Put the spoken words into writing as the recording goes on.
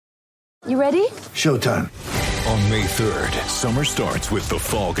You ready? Showtime. On May 3rd, summer starts with The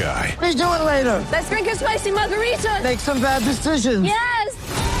Fall Guy. Let's do it later. Let's drink a spicy margarita. Make some bad decisions. Yes!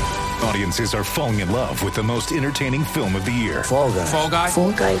 Audiences are falling in love with the most entertaining film of the year. Fall Guy. Fall Guy?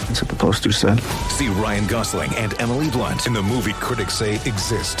 Fall Guy. That's what the poster said. See Ryan Gosling and Emily Blunt in the movie critics say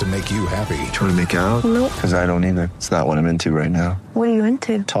exists to make you happy. Trying to make it out? Nope. Because I don't either. It's not what I'm into right now. What are you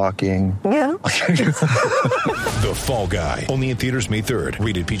into? Talking. Yeah. The Fall Guy. Only in theaters May 3rd.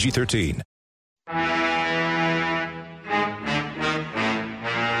 Rated PG-13.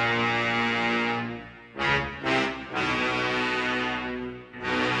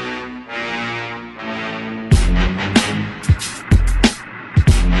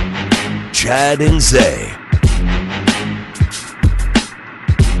 Chad and Zay.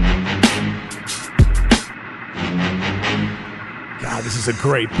 God, this is a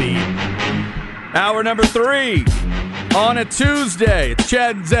great beat. Hour number 3 on a Tuesday. It's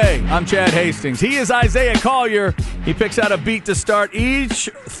Chad and Zay. I'm Chad Hastings. He is Isaiah Collier. He picks out a beat to start each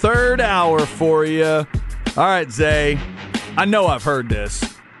third hour for you. All right, Zay. I know I've heard this.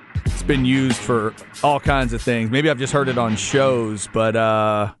 It's been used for all kinds of things. Maybe I've just heard it on shows, but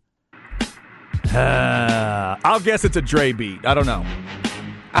I'll guess it's a Dre beat. I don't know.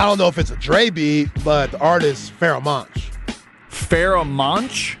 I don't know if it's a Dre beat, but the artist Pharoah Monch. Pharoah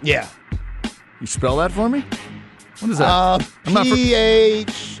Monch? Yeah. You spell that for me? What is that? Pharoache,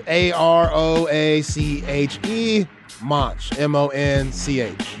 Monch,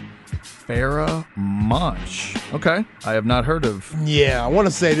 M-O-N-C-H. Pharoah Monch. Okay. I have not heard of. Yeah, I want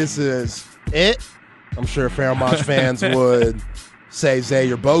to say this is it. I'm sure Pharoah Monch fans would say, Zay,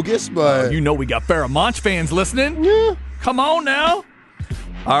 you're bogus, but... You know we got Pharoah Monch fans listening. Yeah. Come on now.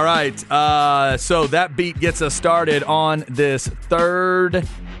 All right. So that beat gets us started on this third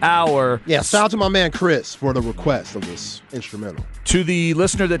hour. Yeah, shout out to my man Chris for the request of this instrumental. To the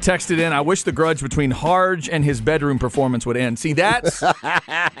listener that texted in, I wish the grudge between Harge and his bedroom performance would end. See, that's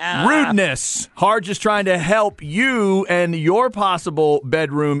rudeness. Harge is trying to help you and your possible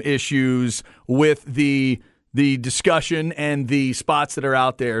bedroom issues with the discussion and the spots that are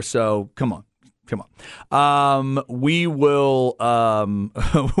out there. So come on. We will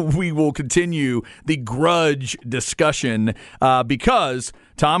continue the grudge discussion because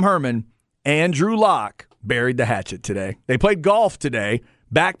Tom Herman and Drew Lock buried the hatchet today. They played golf today.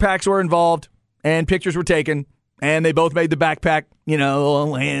 Backpacks were involved, and pictures were taken, and they both made the backpack,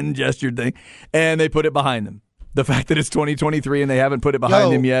 little hand gesture thing, and they put it behind them. The fact that it's 2023 and they haven't put it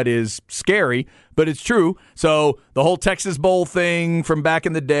behind them yet is scary, but it's true. So the whole Texas Bowl thing from back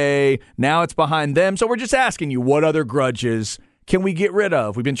in the day, now it's behind them. So we're just asking you, what other grudges can we get rid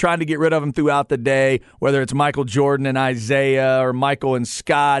of? We've been trying to get rid of them throughout the day, whether it's Michael Jordan and Isaiah or Michael and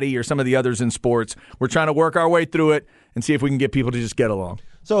Scotty or some of the others in sports. We're trying to work our way through it and see if we can get people to just get along.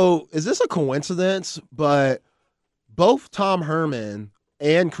 So is this a coincidence? But both Tom Herman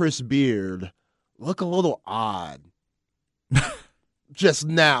and Chris Beard look a little odd just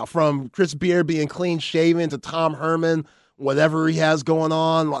now, from Chris Beard being clean shaven to Tom Herman, whatever he has going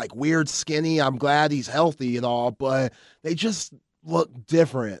on, like weird skinny. I'm glad he's healthy and all, but they just look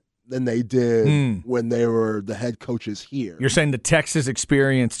different than they did when they were the head coaches here. You're saying the Texas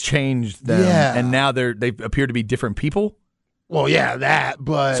experience changed them, and now they appear to be different people? Well, yeah, that,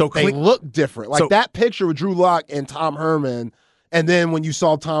 but they look different. Like that picture with Drew Lock and Tom Herman. And then when you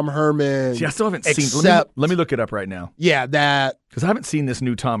saw Tom Herman, see, I still haven't seen. Let me look it up right now. Yeah, that, because I haven't seen this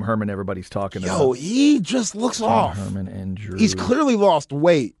new Tom Herman everybody's talking about. Yo, he just looks off. Tom Herman and Drew. He's clearly lost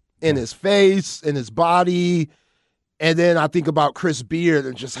weight in his face, in his body. And then I think about Chris Beard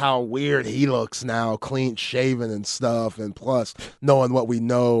and just how weird he looks now, clean shaven and stuff. And plus, knowing what we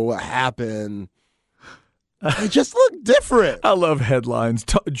know happened, they just look different. I love headlines.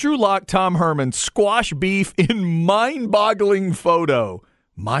 Drew Lock, Tom Herman, squash beef in mind-boggling photo.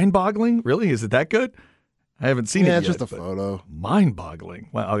 Mind-boggling? Really? Is it that good? I haven't seen it yet. Yeah, it's just a photo. Mind-boggling.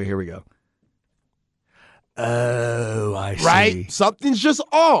 Well, okay, here we go. Oh, I see. Right? Something's just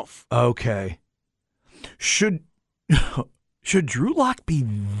off. Okay. Should Drew Lock be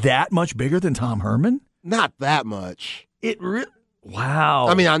that much bigger than Tom Herman? Not that much. Wow.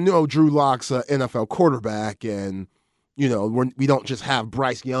 I mean, I know Drew Lock's an NFL quarterback, and, we don't just have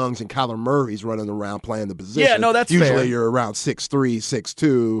Bryce Youngs and Kyler Murray's running around playing the position. Yeah, no, that's Usually fair. You're around 6'3",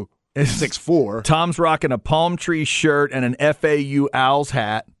 6'2", 6'4". Tom's rocking a palm tree shirt and an FAU Owls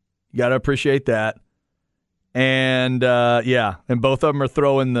hat. You got to appreciate that. And, and both of them are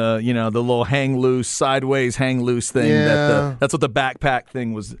throwing the little hang loose, sideways hang loose thing. Yeah. That's what the backpack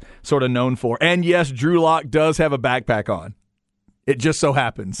thing was sort of known for. And, yes, Drew Lock does have a backpack on. It just so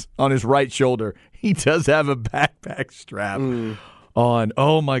happens on his right shoulder, he does have a backpack strap. on.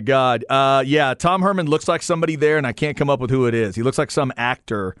 Oh, my God. Yeah, Tom Herman looks like somebody there, and I can't come up with who it is. He looks like some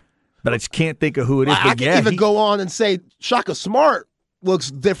actor, but I just can't think of who it is. I can even go on and say Shaka Smart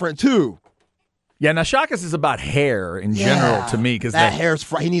looks different, too. Yeah, now Shaka's is about hair in general to me. Cause that hair's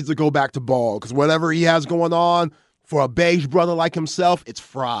he needs to go back to bald because whatever he has going on, for a beige brother like himself, it's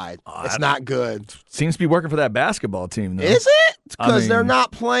fried. It's not good. Seems to be working for that basketball team, though. Is it? Because they're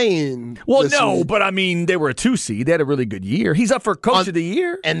not playing. Well, no, week. but I mean, they were a 2 seed. They had a really good year. He's up for Coach of the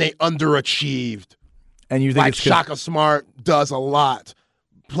Year. And they underachieved. And you think like Shaka Smart does a lot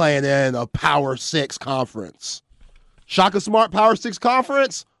playing in a Power 6 conference. Shaka Smart Power 6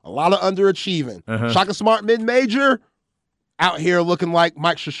 conference, a lot of underachieving. Shaka Smart mid-major, out here looking like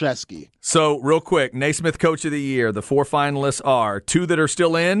Mike Krzyzewski. So, real quick, Naismith Coach of the Year, the 4 finalists are 2 that are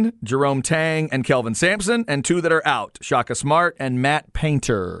still in, Jerome Tang and Kelvin Sampson, and 2 that are out, Shaka Smart and Matt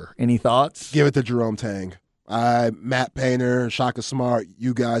Painter. Any thoughts? Give it to Jerome Tang. Matt Painter, Shaka Smart,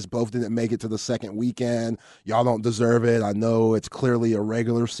 you guys both didn't make it to the second weekend. Y'all don't deserve it. I know it's clearly a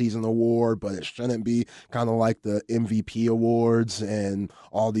regular season award, but it shouldn't be kind of like the MVP awards and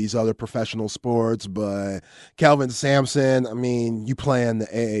all these other professional sports. But Kelvin Sampson, I mean, you play in the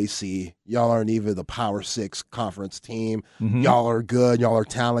AAC. Y'all aren't even the Power 6 conference team. Y'all are good. Y'all are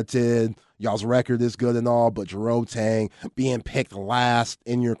talented. Y'all's record is good and all, but Jerome Tang being picked last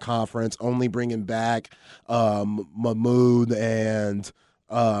in your conference, only bringing back Mahmoud and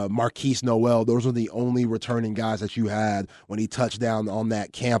Marquise Noel. Those are the only returning guys that you had when he touched down on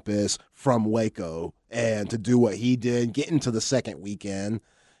that campus from Waco. And to do what he did, get into the second weekend,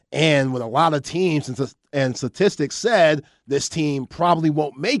 and with a lot of teams and statistics said this team probably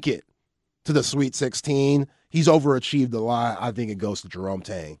won't make it to the Sweet 16. He's overachieved a lot. I think it goes to Jerome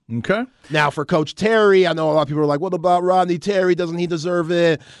Tang. Okay. Now, for Coach Terry, I know a lot of people are like, what about Rodney Terry? Doesn't he deserve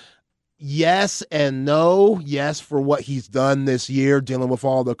it? Yes and no. Yes, for what he's done this year, dealing with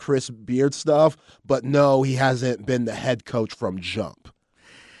all the Chris Beard stuff. But no, he hasn't been the head coach from jump.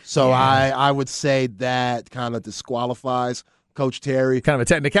 So I would that kind of disqualifies Coach Terry. Kind of a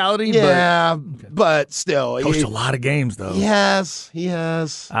technicality? Yeah, but still. Coached a lot of games, though. Yes, he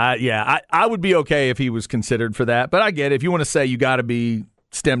has. I would be okay if he was considered for that, but I get it. If you want to say you got to be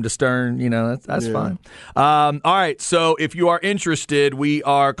stem to stern, that's fine. All right, so if you are interested, we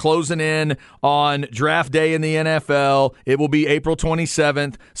are closing in on draft day in the NFL. It will be April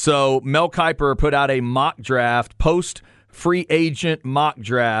 27th. So Mel Kiper put out a mock draft, post-free agent mock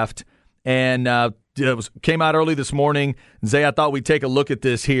draft, and it came out early this morning. Zay, I thought we'd take a look at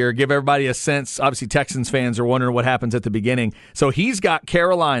this here, give everybody a sense. Obviously, Texans fans are wondering what happens at the beginning. So he's got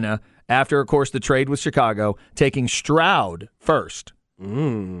Carolina, after, of course, the trade with Chicago, taking Stroud first.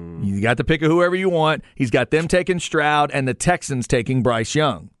 You got to pick whoever you want. He's got them taking Stroud and the Texans taking Bryce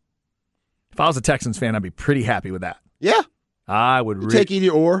Young. If I was a Texans fan, I'd be pretty happy with that. Yeah. I would take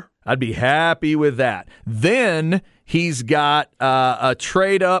either or. I'd be happy with that. Then he's got a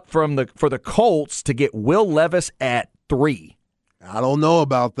trade up for the Colts to get Will Levis at 3. I don't know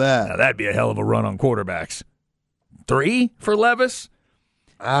about that. Now, that'd be a hell of a run on quarterbacks. 3 for Levis?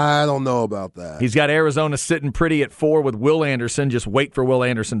 I don't know about that. He's got Arizona sitting pretty at 4 with Will Anderson. Just wait for Will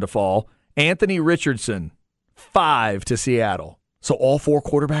Anderson to fall. Anthony Richardson, 5 to Seattle. So all 4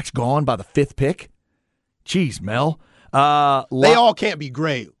 quarterbacks gone by the 5th pick? Jeez, Mel. They all can't be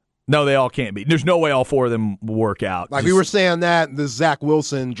great. No, they all can't be. There's no way all 4 of them will work out. Like we were saying that, the Zach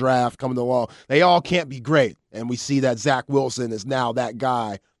Wilson draft coming along, they all can't be great. And we see that Zach Wilson is now that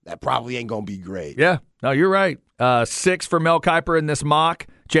guy that probably ain't going to be great. Yeah, no, you're right. 6 for Mel Kiper in this mock,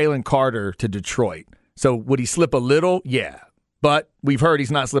 Jalen Carter to Detroit. So would he slip a little? Yeah. But we've heard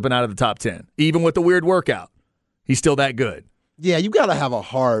he's not slipping out of the top 10. Even with the weird workout, he's still that good. Yeah, you got to have a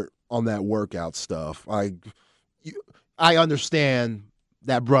heart on that workout stuff. I understand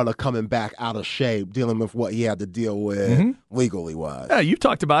that brother coming back out of shape, dealing with what he had to deal with legally wise. Yeah, you've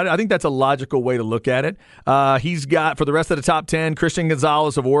talked about it. I think that's a logical way to look at it. He's got, for the rest of the top 10, Christian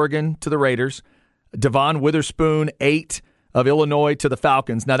Gonzalez of Oregon to the Raiders, Devon Witherspoon, 8 of Illinois to the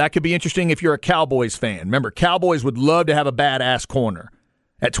Falcons. Now, that could be interesting if you're a Cowboys fan. Remember, Cowboys would love to have a badass corner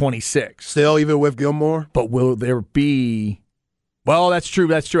at 26. Still, even with Gilmore? But will there be... Well, that's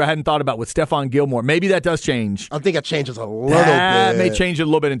true. I hadn't thought about with Stephon Gilmore. Maybe that does change. I think it changes a little that bit. May change it a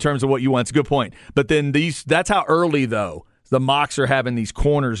little bit in terms of what you want. It's a good point. But then that's how early, though, the mocks are having these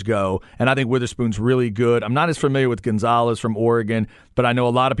corners go, and I think Witherspoon's really good. I'm not as familiar with Gonzalez from Oregon, but I know a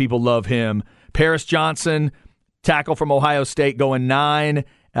lot of people love him. Paris Johnson, tackle from Ohio State, going 9.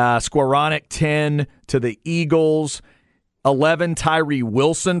 Skowronek, 10 to the Eagles. 11, Tyree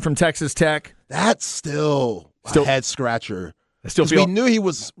Wilson from Texas Tech. That's still a head-scratcher. We knew he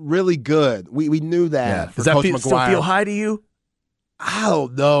was really good. We knew that. Yeah. Does that still feel high to you? I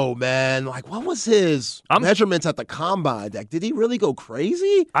don't know, man. Like, what was his measurements at the combine? Like, did he really go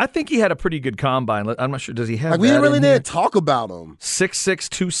crazy? I think he had a pretty good combine. I'm not sure. Does he have? Like, we didn't really talk about him. 6'6",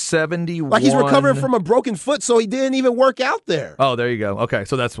 271. Like, he's recovering from a broken foot, so he didn't even work out there. Oh, there you go. Okay,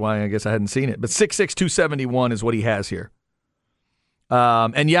 so that's why I guess I hadn't seen it. But 6'6", 271 is what he has here.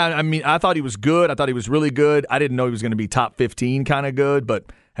 And yeah, I mean, I thought he was good. I thought he was really good. I didn't know he was going to be top 15 kind of good, but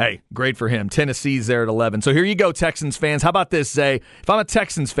hey, great for him. Tennessee's there at 11. So here you go, Texans fans. How about this, Zay? If I'm a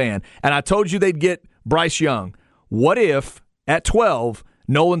Texans fan and I told you they'd get Bryce Young, what if at 12,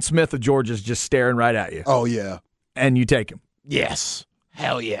 Nolan Smith of Georgia's just staring right at you? Oh, yeah. And you take him? Yes.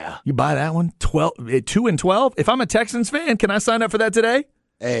 Hell yeah. You buy that one? 2 and 12? If I'm a Texans fan, can I sign up for that today?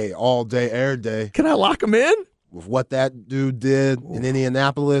 Hey, all day, air day. Can I lock him in? With what that dude did in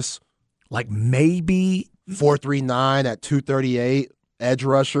Indianapolis. Like maybe 4.39 at 238. Edge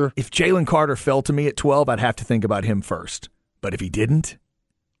rusher. If Jalen Carter fell to me at 12, I'd have to think about him first. But if he didn't,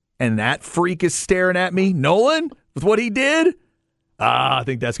 and that freak is staring at me, Nolan, with what he did, I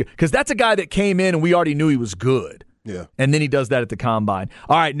think that's good. Because that's a guy that came in and we already knew he was good. Yeah. And then he does that at the combine.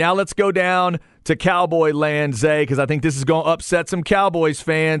 All right, now let's go down to Cowboy land, Zay, because I think this is going to upset some Cowboys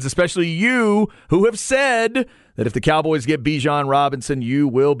fans, especially you who have said that if the Cowboys get Bijan Robinson, you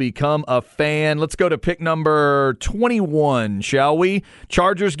will become a fan. Let's go to pick number 21, shall we?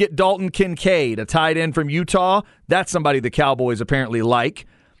 Chargers get Dalton Kincaid, a tight end from Utah. That's somebody the Cowboys apparently like.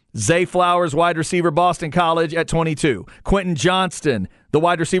 Zay Flowers, wide receiver, Boston College at 22. Quentin Johnston, the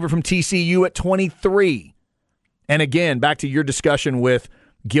wide receiver from TCU at 23. And again, back to your discussion with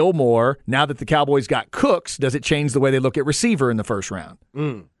Gilmore, now that the Cowboys got Cooks, does it change the way they look at receiver in the first round?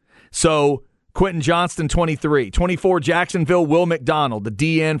 So Quentin Johnston, 23. 24, Jacksonville, Will McDonald, the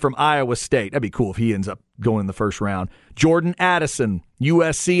DN from Iowa State. That'd be cool if he ends up going in the first round. Jordan Addison,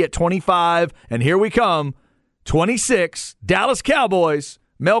 USC at 25. And here we come, 26, Dallas Cowboys.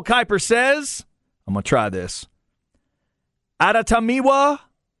 Mel Kiper says, I'm going to try this. Adatamiwa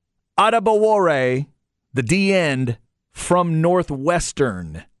Adabawore, the D-end from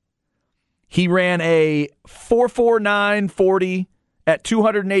Northwestern. He ran a 4.49 40 at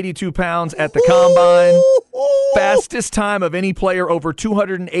 282 pounds at the combine. Fastest time of any player over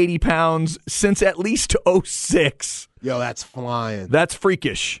 280 pounds since at least 06. Yo, that's flying. That's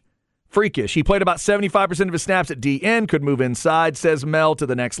freakish. Freakish. He played about 75% of his snaps at DN, could move inside, says Mel, to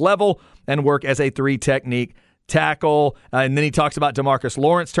the next level and work as a 3-technique tackle. And then he talks about DeMarcus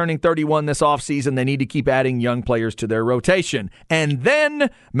Lawrence turning 31 this offseason. They need to keep adding young players to their rotation. And then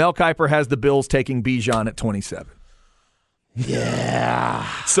Mel Kiper has the Bills taking Bijan at 27. Yeah.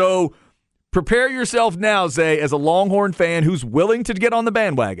 So prepare yourself now, Zay, as a Longhorn fan who's willing to get on the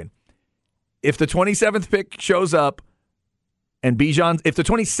bandwagon. If the 27th pick shows up and Bijan, if the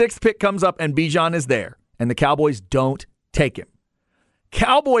 26th pick comes up and Bijan is there and the Cowboys don't take him,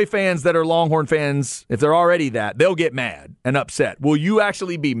 Cowboy fans that are Longhorn fans, if they're already that, they'll get mad and upset. Will you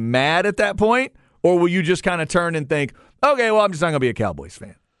actually be mad at that point, or will you just kind of turn and think, okay, well, I'm just not going to be a Cowboys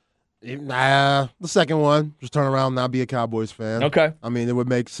fan? Nah, the second one, just turn around and not be a Cowboys fan. Okay. I mean, it would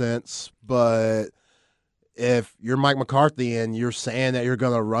make sense, but if you're Mike McCarthy and you're saying that you're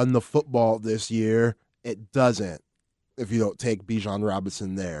going to run the football this year, it doesn't if you don't take Bijan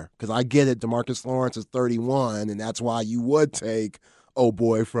Robinson there. Because I get it, DeMarcus Lawrence is 31, and that's why you would take oh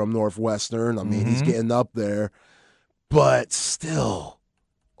boy from Northwestern. I mean, he's getting up there. But still,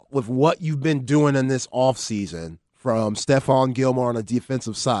 with what you've been doing in this offseason, from Stephon Gilmore on the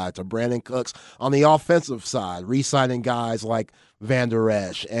defensive side to Brandon Cooks on the offensive side, re-signing guys like Van Der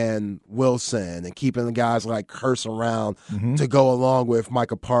Esch and Wilson and keeping the guys like Hurst around to go along with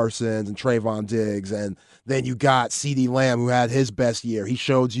Micah Parsons and Trayvon Diggs. And then you got CeeDee Lamb, who had his best year. He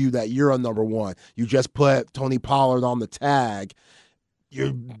showed you that you're a number one. You just put Tony Pollard on the tag.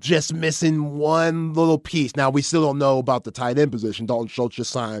 You're just missing one little piece. Now, we still don't know about the tight end position. Dalton Schultz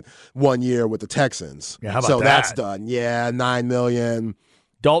just signed 1 year with the Texans. Yeah, how about so that? That's done. Yeah, $9 million.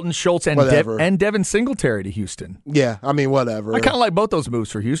 Dalton Schultz and Devin Singletary to Houston. Yeah, I mean, whatever. I kind of like both those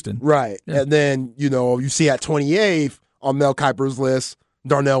moves for Houston. Right. Yeah. And then, you see at 28th on Mel Kiper's list,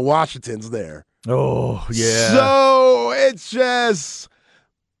 Darnell Washington's there. Oh, yeah. So it's just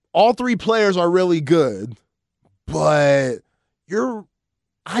all three players are really good, but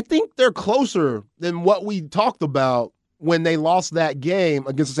I think they're closer than what we talked about when they lost that game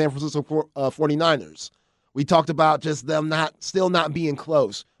against the San Francisco 49ers. We talked about just them still not being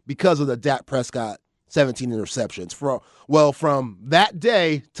close because of the Dak Prescott 17 interceptions. From that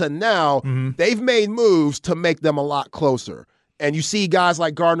day to now, they've made moves to make them a lot closer. And you see guys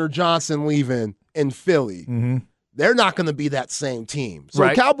like Gardner Johnson leaving in Philly. They're not going to be that same team. So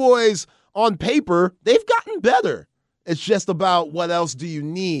right. Cowboys, on paper, they've gotten better. It's just about what else do you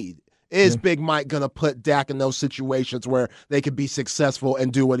need. Is Big Mike going to put Dak in those situations where they could be successful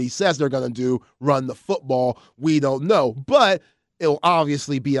and do what he says they're going to do, run the football? We don't know. But it'll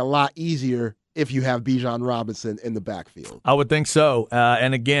obviously be a lot easier if you have Bijan Robinson in the backfield. I would think so.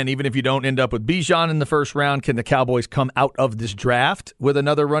 And again, even if you don't end up with Bijan in the first round, can the Cowboys come out of this draft with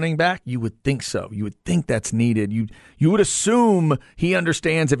another running back? You would think so. You would think that's needed. You would assume he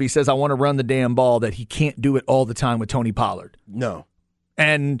understands if he says, I want to run the damn ball, that he can't do it all the time with Tony Pollard. No.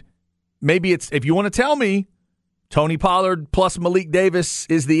 And maybe it's, if you want to tell me Tony Pollard plus Malik Davis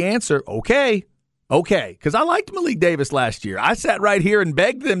is the answer, okay. Because I liked Malik Davis last year. I sat right here and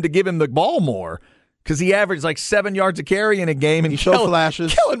begged them to give him the ball more because he averaged like 7 yards a carry in a game. And he showed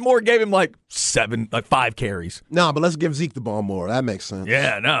flashes. Kellen Moore gave him like 5 carries. No, but let's give Zeke the ball more. That makes sense.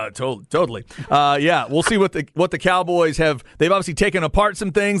 Yeah, no, totally. We'll see what the Cowboys have. They've obviously taken apart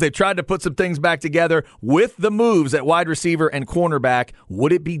some things. They've tried to put some things back together with the moves at wide receiver and cornerback.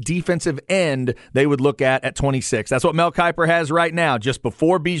 Would it be defensive end they would look at 26? That's what Mel Kiper has right now, just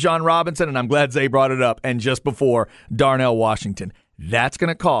before Bijan Robinson, and I'm glad Zay brought it up, and just before Darnell Washington. That's going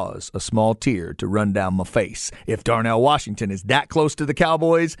to cause a small tear to run down my face if Darnell Washington is that close to the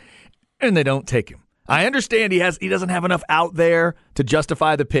Cowboys and they don't take him. I understand he doesn't have enough out there to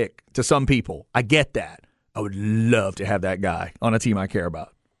justify the pick to some people. I get that. I would love to have that guy on a team I care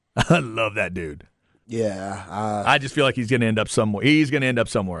about. I love that dude. Yeah. I just feel like he's going to end up somewhere. He's going to end up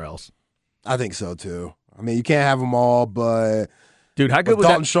somewhere else. I think so, too. I mean, you can't have them all, but dude, how good was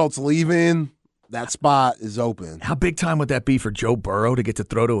Dalton that? Schultz leaving? That spot is open. How big time would that be for Joe Burrow to get to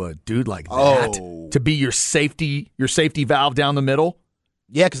throw to a dude like that? Oh. To be your safety valve down the middle?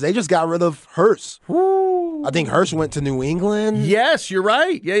 Yeah, because they just got rid of Hurst. I think Hurst went to New England. Yes, you're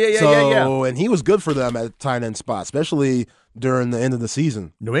right. Yeah. And he was good for them at tight end spot, especially during the end of the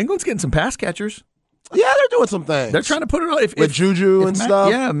season. New England's getting some pass catchers. Yeah, they're doing some things. They're trying to put it on with Juju and stuff.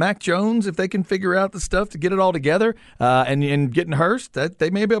 Yeah, Mac Jones, if they can figure out the stuff to get it all together, and getting Hurst, that they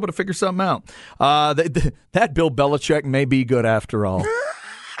may be able to figure something out. That Bill Belichick may be good after all.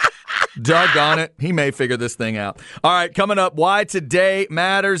 Doggone it. He may figure this thing out. All right, coming up, why today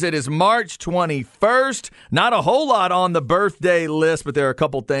matters. It is March 21st. Not a whole lot on the birthday list, but there are a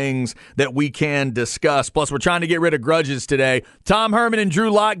couple things that we can discuss. Plus, we're trying to get rid of grudges today. Tom Herman and Drew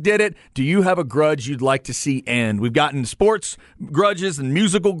Lock did it. Do you have a grudge you'd like to see end? We've gotten sports grudges and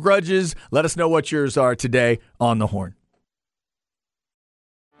musical grudges. Let us know what yours are today on The Horn.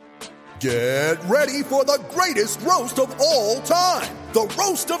 Get ready for the greatest roast of all time, the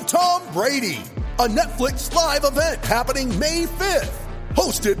Roast of Tom Brady, a Netflix live event happening May 5th.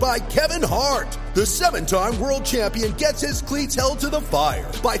 Hosted by Kevin Hart, the 7-time world champion gets his cleats held to the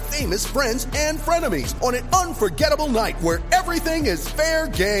fire by famous friends and frenemies on an unforgettable night where everything is fair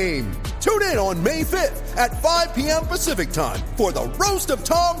game. Tune in on May 5th at 5 p.m. Pacific time for the Roast of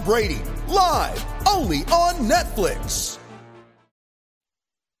Tom Brady, live only on Netflix.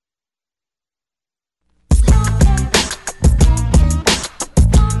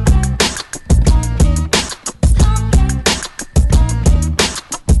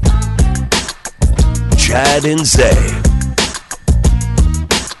 Chad and Zay.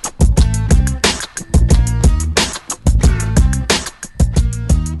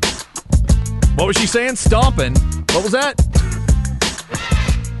 What was she saying? Stomping. What was that?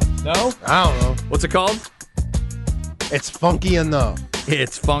 No? I don't know. What's it called? It's Funky Enough.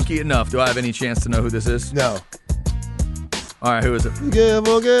 It's Funky Enough. Do I have any chance to know who this is? No. All right, who is it? Give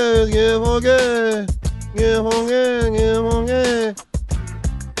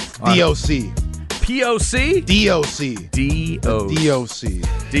DOC. POC? DOC. DOC.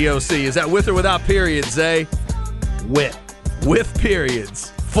 DOC. Is that with or without periods, Zay? With. With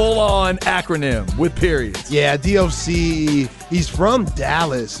periods. Full-on acronym with periods. Yeah, DOC. He's from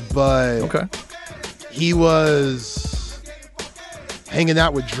Dallas, but okay, he was hanging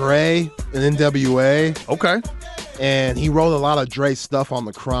out with Dre and NWA. Okay. And he wrote a lot of Dre stuff on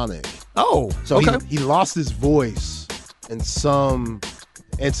the Chronic. Oh, so okay. he lost his voice in some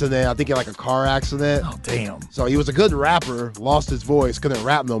incident. I think in like a car accident. Oh, damn. So he was a good rapper, lost his voice, couldn't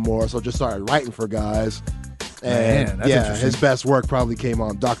rap no more, so just started writing for guys. And man, that's yeah, his best work probably came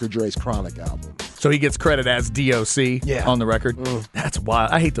on Dr. Dre's Chronic album. So he gets credit as DOC on the record. That's wild.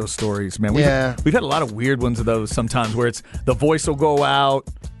 I hate those stories, man. We've had a lot of weird ones of those sometimes where it's the voice will go out.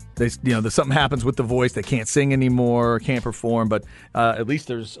 Something happens with the voice. They can't sing anymore, can't perform. But at least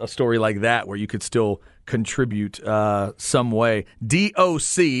there's a story like that where you could still contribute some way.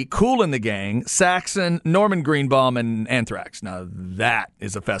 DOC, Kool in the Gang, Saxon, Norman Greenbaum, and Anthrax. Now, that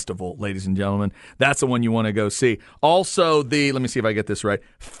is a festival, ladies and gentlemen. That's the one you want to go see. Also, let me see if I get this right,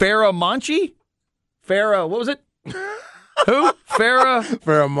 Farrah Monchi? Farrah, what was it? Who?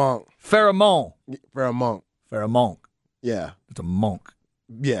 Pharamond. Pharamond. Pharamond. Pharamond. Yeah. It's a monk.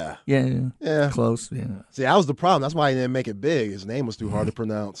 Yeah. Yeah. Close. Yeah. See, that was the problem. That's why he didn't make it big. His name was too hard to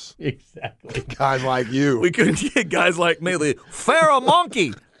pronounce. Exactly. Guys like you. We couldn't get guys like me.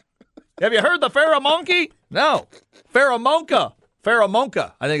 Pharomonkey. Have you heard the Pharomonkey? No. Pharaahmonka.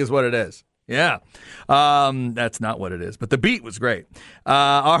 Pharaahmonka, I think is what it is. Yeah. That's not what it is, but the beat was great.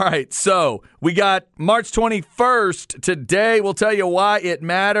 All right, so we got March 21st. Today we'll tell you why it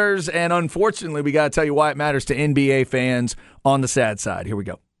matters, and unfortunately we got to tell you why it matters to NBA fans on the sad side. Here we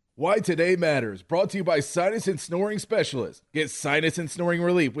go. Why Today Matters, brought to you by Sinus and Snoring Specialists. Get sinus and snoring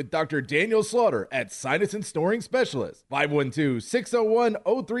relief with Dr. Daniel Slaughter at Sinus and Snoring Specialists,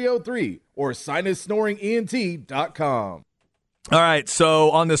 512-601-0303 or sinussnoringent.com. All right, so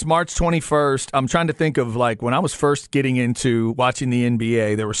on this March 21st, I'm trying to think of like when I was first getting into watching the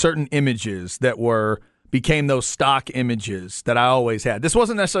NBA, there were certain images that became those stock images that I always had. This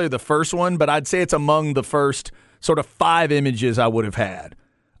wasn't necessarily the first one, but I'd say it's among the first sort of 5 images I would have had.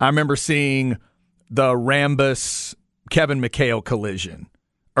 I remember seeing the Rambus Kevin McHale collision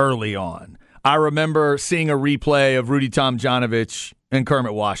early on. I remember seeing a replay of Rudy Tomjanovich and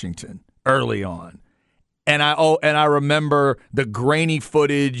Kermit Washington early on. And I remember the grainy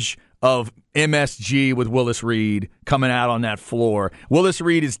footage of MSG with Willis Reed coming out on that floor. Willis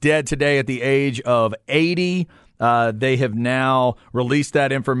Reed is dead today at the age of 80. They have now released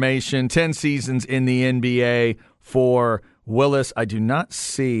that information. 10 seasons in the NBA for Willis. I do not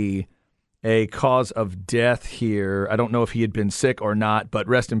see a cause of death here. I don't know if he had been sick or not, but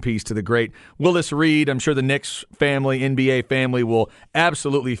rest in peace to the great Willis Reed. I'm sure the Knicks family, NBA family, will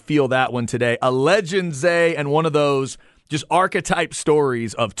absolutely feel that one today. A legend, Zay, and one of those just archetype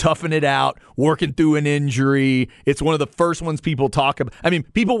stories of toughing it out, working through an injury. It's one of the first ones people talk about. I mean,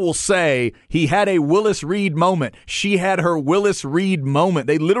 people will say he had a Willis Reed moment. She had her Willis Reed moment.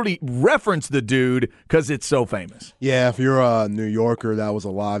 They literally reference the dude because it's so famous. Yeah, if you're a New Yorker that was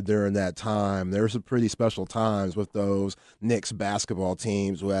alive during that time, there were some pretty special times with those Knicks basketball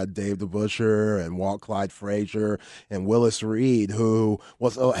teams who had Dave DeBusschere and Walt Clyde Frazier and Willis Reed, who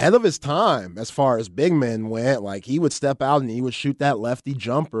was ahead of his time as far as big men went. Like, he would step out and he would shoot that lefty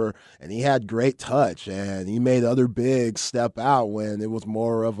jumper, and he had great touch, and he made other bigs step out when it was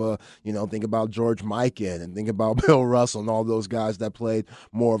more of a, think about George Mikan and think about Bill Russell and all those guys that played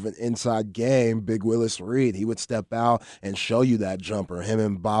more of an inside game. Big Willis Reed, he would step out and show you that jumper. Him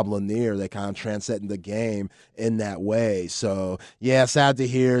and Bob Lanier, they kind of transcended the game in that way. So, yeah, sad to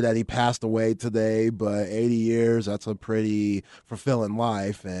hear that he passed away today, but 80 years, that's a pretty fulfilling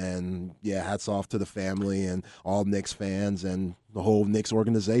life, and, yeah, hats off to the family and all Knicks fans and the whole Knicks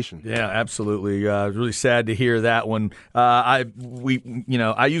organization. Yeah, absolutely. Really sad to hear that one.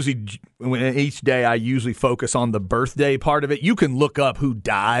 Each day I usually focus on the birthday part of it. You can look up who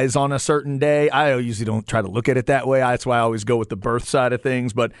dies on a certain day. I usually don't try to look at it that way. That's why I always go with the birth side of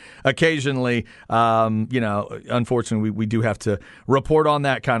things. But occasionally, unfortunately, we do have to report on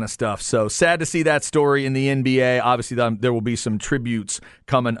that kind of stuff. So sad to see that story in the NBA. Obviously, there will be some tributes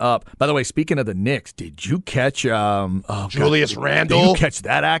coming up. By the way, speaking of the Knicks, did you catch Julius Randle? Did you catch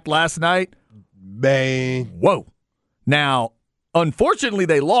that act last night? Bang. Whoa. Now, unfortunately,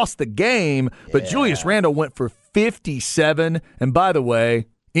 they lost the game, but Julius Randle went for 57. And by the way,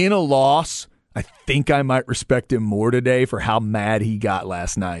 in a loss, I think I might respect him more today for how mad he got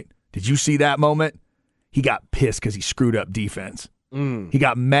last night. Did you see that moment? He got pissed because he screwed up defense. He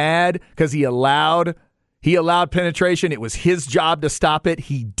got mad because he allowed penetration. It was his job to stop it.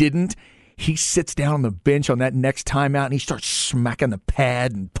 He didn't. He sits down on the bench on that next timeout, and he starts smacking the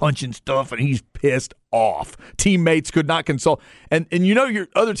pad and punching stuff, and he's pissed off. Teammates could not console. And your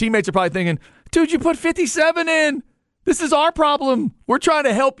other teammates are probably thinking, dude, you put 57 in. This is our problem. We're trying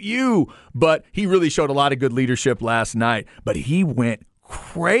to help you. But he really showed a lot of good leadership last night. But he went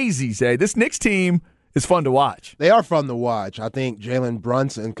crazy, Zay. This Knicks team is fun to watch. They are fun to watch. I think Jalen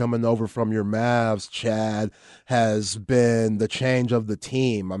Brunson coming over from your Mavs, Chad, has been the change of the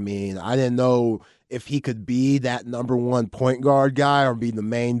team. I mean, I didn't know if he could be that number one point guard guy or be the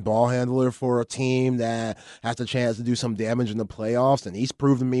main ball handler for a team that has the chance to do some damage in the playoffs, and he's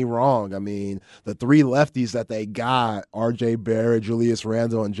proven me wrong. I mean, the 3 lefties that they got, R.J. Barrett, Julius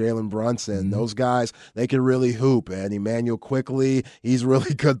Randle, and Jalen Brunson, those guys, they can really hoop. And Emmanuel Quickley, he's a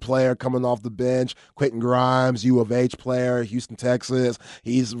really good player coming off the bench. Quentin Grimes, U of H player, Houston, Texas,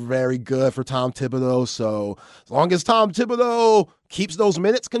 he's very good for Tom Thibodeau. So as long as Tom Thibodeau keeps those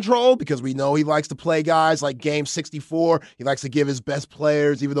minutes controlled, because we know he likes to play guys like game 64. He likes to give his best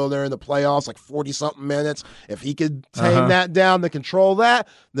players, even though they're in the playoffs, like 40-something minutes. If he could tame that down to control that,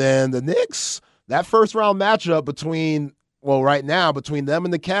 then the Knicks, that first round matchup between them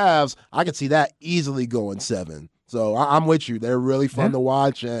and the Cavs, I could see that easily going 7. So I'm with you. They're really fun to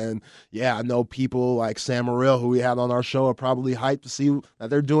watch. And, yeah, I know people like Sam Morril, who we had on our show, are probably hyped to see that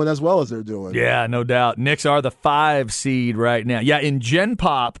they're doing as well as they're doing. Yeah, no doubt. Knicks are the 5 seed right now. Yeah, in Gen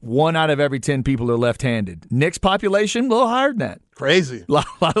Pop, 1 out of every 10 people are left-handed. Knicks population, a little higher than that. Crazy. A lot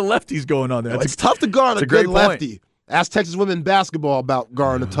of lefties going on there. It's tough to guard a good lefty. Point. Ask Texas women basketball about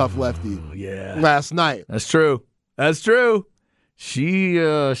guarding a tough lefty last night. That's true.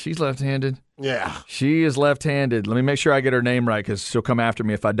 She's left-handed. Yeah. She is left-handed. Let me make sure I get her name right because she'll come after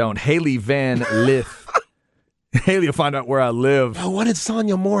me if I don't. Haley Van Lith. Haley will find out where I live. Bro, what did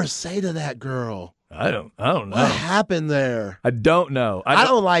Sonya Morris say to that girl? I don't know. What happened there? I don't know. I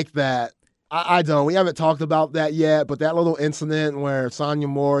don't like that. I don't. We haven't talked about that yet, but that little incident where Sonya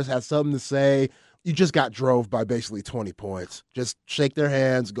Morris had something to say, you just got drove by basically 20 points. Just shake their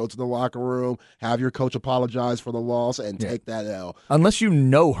hands, go to the locker room, have your coach apologize for the loss, and take that L. Unless you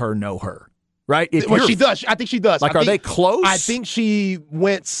know her. Right? She does. I think she does. Are they close? I think she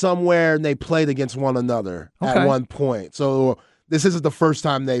went somewhere and they played against one another at one point. So this isn't the first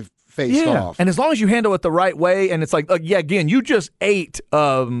time they've faced off. And as long as you handle it the right way, and it's like, again, you just ate.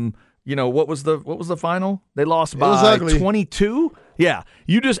 What was the final? They lost by 22. Yeah,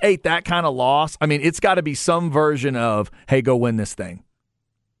 you just ate that kind of loss. I mean, it's got to be some version of, hey, go win this thing.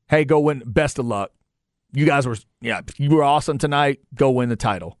 Hey, go win. Best of luck. You guys you were awesome tonight. Go win the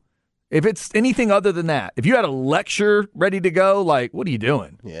title. If it's anything other than that, if you had a lecture ready to go, like, what are you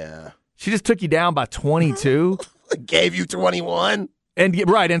doing? Yeah. She just took you down by 22. Gave you 21.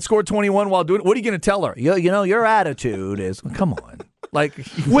 And scored 21 while doing it. What are you going to tell her? Your attitude is, come on. Like,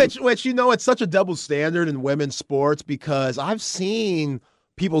 which it's such a double standard in women's sports because I've seen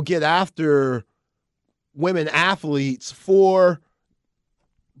people get after women athletes for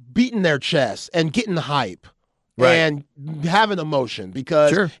beating their chest and getting hype. Right. And having emotion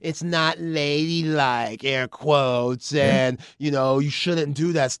because it's not ladylike, air quotes, and, you shouldn't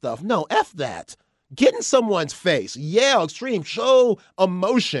do that stuff. No, F that. Get in someone's face. Yell, extreme, show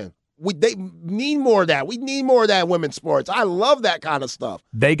emotion. They need more of that. We need more of that in women's sports. I love that kind of stuff.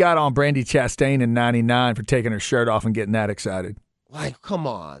 They got on Brandi Chastain in '99 for taking her shirt off and getting that excited. Like, come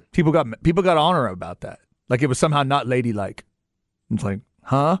on. People got on her about that. Like it was somehow not ladylike. It's like,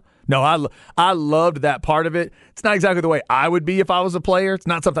 huh? No, I loved that part of it. It's not exactly the way I would be if I was a player. It's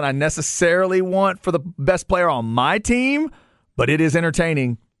not something I necessarily want for the best player on my team, but it is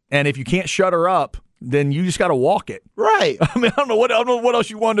entertaining. And if you can't shut her up, then you just got to walk it. Right. I mean, I don't know what else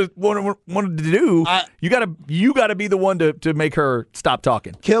you wanted to do. You got to be the one to make her stop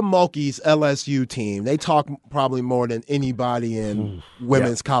talking. Kim Mulkey's LSU team, they talk probably more than anybody in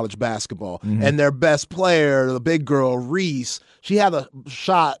women's college basketball. Mm-hmm. And their best player, the big girl, Reese, she had a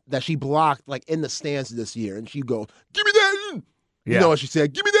shot that she blocked like in the stands this year. And she goes, give me that. You know what she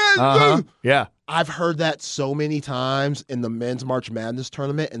said? Give me that. Uh-huh. Yeah. I've heard that so many times in the men's March Madness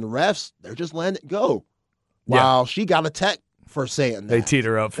tournament, and the refs, they're just letting it go. Wow, she got a tech for saying that. They teed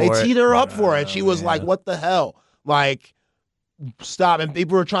her up for it. They teed her up for it. She was like, what the hell? Like, stop. And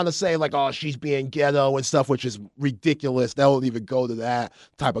people were trying to say, like, oh, she's being ghetto and stuff, which is ridiculous. That won't even go to that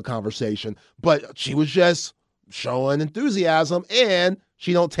type of conversation. But she was just showing enthusiasm, and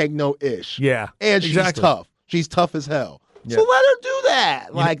she don't take no ish. Yeah, and she's tough. She's tough as hell. Yeah. So let her do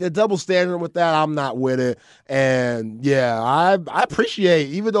that. Like, the double standard with that, I'm not with it. And, I appreciate,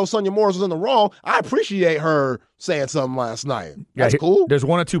 even though Sonya Morris was in the wrong, I appreciate her saying something last night. That's cool. There's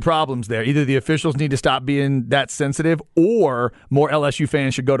one of two problems there. Either the officials need to stop being that sensitive, or more LSU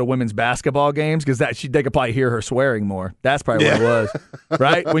fans should go to women's basketball games because they could probably hear her swearing more. That's probably what it was,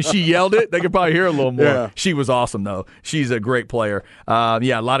 right? When she yelled it, they could probably hear a little more. Yeah. She was awesome, though. She's a great player. A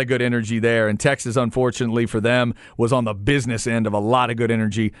lot of good energy there. And Texas, unfortunately for them, was on the business end of a lot of good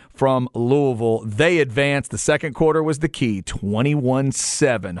energy from Louisville. They advanced. The second quarter was the key,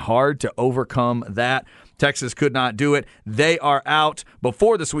 21-7. Hard to overcome that. Texas could not do it. They are out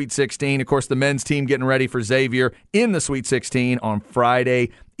before the Sweet 16. Of course, the men's team getting ready for Xavier in the Sweet 16 on Friday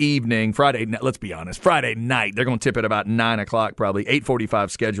evening. Let's be honest, Friday night. They're going to tip it about 9 o'clock probably,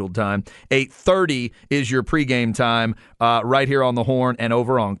 8:45 scheduled time. 8:30 is your pregame time right here on the Horn and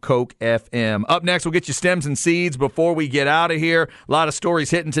over on Coke FM. Up next, we'll get you stems and seeds before we get out of here. A lot of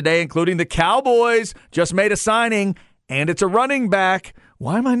stories hitting today, including the Cowboys just made a signing, and it's a running back.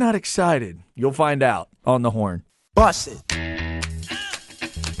 Why am I not excited? You'll find out on the Horn. Bust it.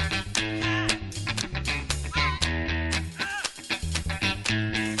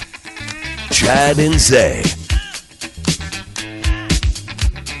 Chad and Zay.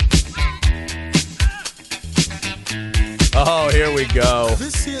 Oh, here we go.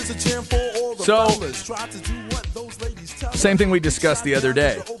 This here's a jam for all the So, same thing we discussed the other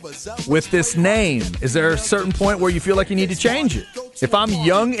day. With this name, is there a certain point where you feel like you need to change it? If I'm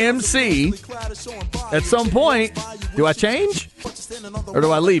Young MC, at some point, do I change? Or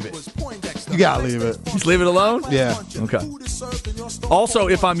do I leave it? You gotta leave it. Just leave it alone? Yeah. Okay. Also,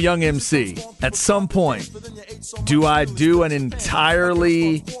 if I'm Young MC, at some point, do I do an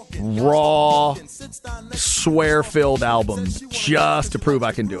entirely raw, swear-filled album just to prove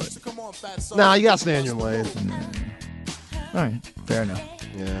I can do it? Nah, you gotta stay in your lane. All right, fair enough.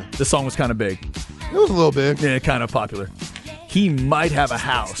 Yeah. This song was kind of big. It was a little big. Yeah, kind of popular. He might have a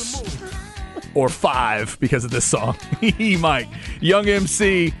house or 5 because of this song. He might. Young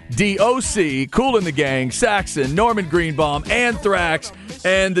MC, DOC, Kool and the Gang, Saxon, Norman Greenbaum, Anthrax,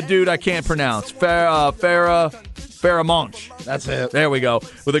 and the dude I can't pronounce, Farrah Monch. That's it. There we go.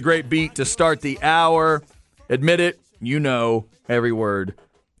 With a great beat to start the hour. Admit it, you know every word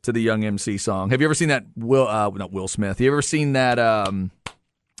to the Young MC song. Have you ever seen that not Will Smith. Have you ever seen that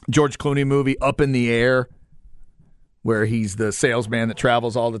George Clooney movie, Up in the Air, where he's the salesman that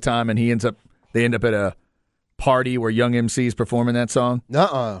travels all the time and they end up at a party where Young MC is performing that song?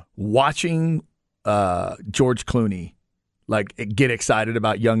 Nuh-uh. Watching George Clooney get excited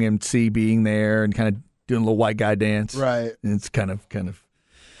about Young MC being there and kind of doing a little white guy dance. Right. And it's kind of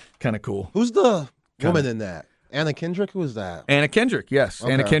cool. Who's the woman in that? Anna Kendrick? Who is that? Anna Kendrick, yes.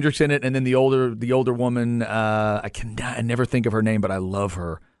 Okay. Anna Kendrick's in it, and then the older woman. I never think of her name, but I love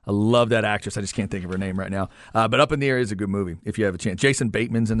her. I love that actress. I just can't think of her name right now. But Up in the Air is a good movie if you have a chance. Jason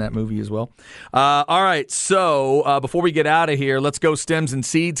Bateman's in that movie as well. All right, so before we get out of here, let's go stems and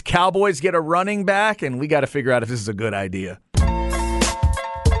seeds. Cowboys get a running back, and we got to figure out if this is a good idea.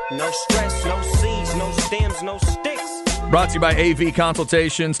 No stress, no seeds, no stems, no sticks. Brought to you by AV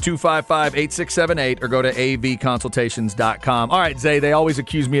Consultations, 255-8678, or go to avconsultations.com. All right, Zay, they always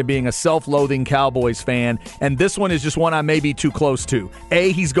accuse me of being a self-loathing Cowboys fan, and this one is just one I may be too close to.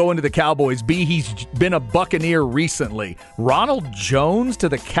 A, he's going to the Cowboys. B, he's been a Buccaneer recently. Ronald Jones to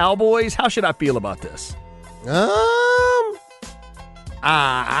the Cowboys? How should I feel about this?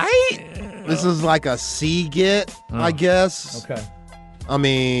 This is like a C get, I guess. Okay. I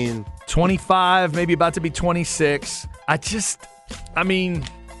mean, 25, maybe about to be 26.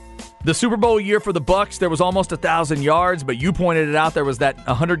 The Super Bowl year for the Bucs, there was almost 1,000 yards, but you pointed it out. There was that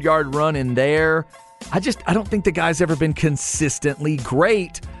 100-yard run in there. I don't think the guy's ever been consistently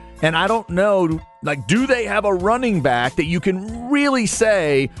great. And I don't know, do they have a running back that you can really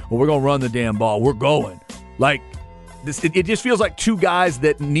say, well, we're going to run the damn ball. We're going. It just feels like two guys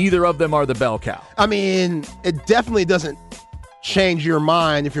that neither of them are the bell cow. I mean, it definitely doesn't change your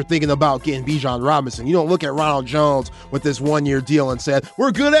mind if you're thinking about getting Bijan Robinson. You don't look at Ronald Jones with this 1-year deal and said,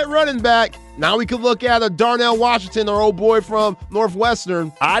 we're good at running back. Now we could look at a Darnell Washington, our old boy from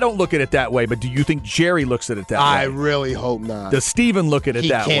Northwestern. I don't look at it that way, but do you think Jerry looks at it that way? I really hope not. Does Steven look at it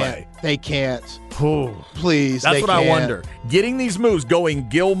that way? They can't. Ooh. Please, That's they what can't. I wonder. Getting these moves, going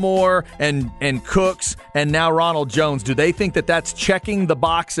Gilmore and Cooks and now Ronald Jones, do they think that that's checking the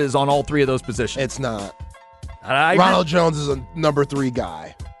boxes on all three of those positions? It's not. I Ronald Jones is a number 3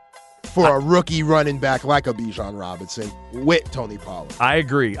 guy for a rookie running back like a Bijan Robinson with Tony Pollard. I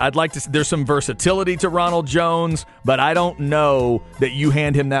agree. I'd like to. There's some versatility to Ronald Jones, but I don't know that you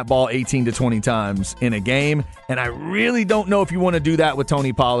hand him that ball 18 to 20 times in a game, and I really don't know if you want to do that with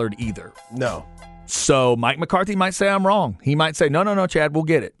Tony Pollard either. No. So Mike McCarthy might say I'm wrong. He might say, no, Chad, we'll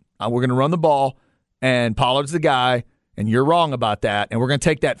get it. We're going to run the ball, and Pollard's the guy. And you're wrong about that. And we're going to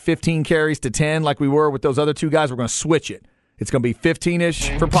take that 15 carries to 10 like we were with those other two guys. We're going to switch it. It's going to be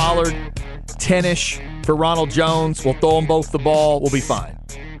 15-ish for Pollard, 10-ish for Ronald Jones. We'll throw them both the ball. We'll be fine.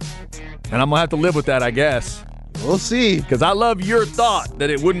 And I'm going to have to live with that, I guess. We'll see. Because I love your thought that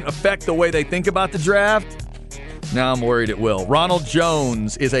it wouldn't affect the way they think about the draft. Now I'm worried it will. Ronald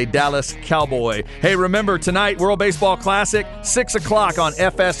Jones is a Dallas Cowboy. Hey, remember, tonight, World Baseball Classic, 6 o'clock on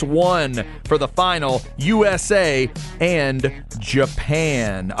FS1 for the final, USA and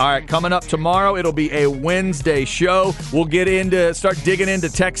Japan. All right, coming up tomorrow, it'll be a Wednesday show. We'll start digging into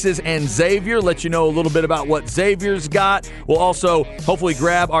Texas and Xavier, let you know a little bit about what Xavier's got. We'll also hopefully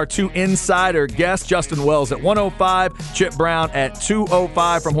grab our 2 insider guests, Justin Wells at 105, Chip Brown at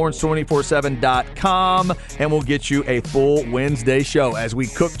 205 from horns247.com, and we'll get you a full Wednesday show as we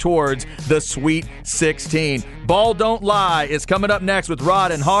cook towards the Sweet 16. Ball Don't Lie is coming up next with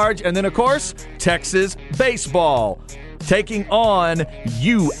Rod and Harge, and then, of course, Texas baseball taking on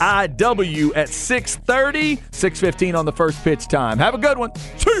UIW at 6:30, 6:15 on the first pitch time. Have a good one.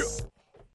 See ya.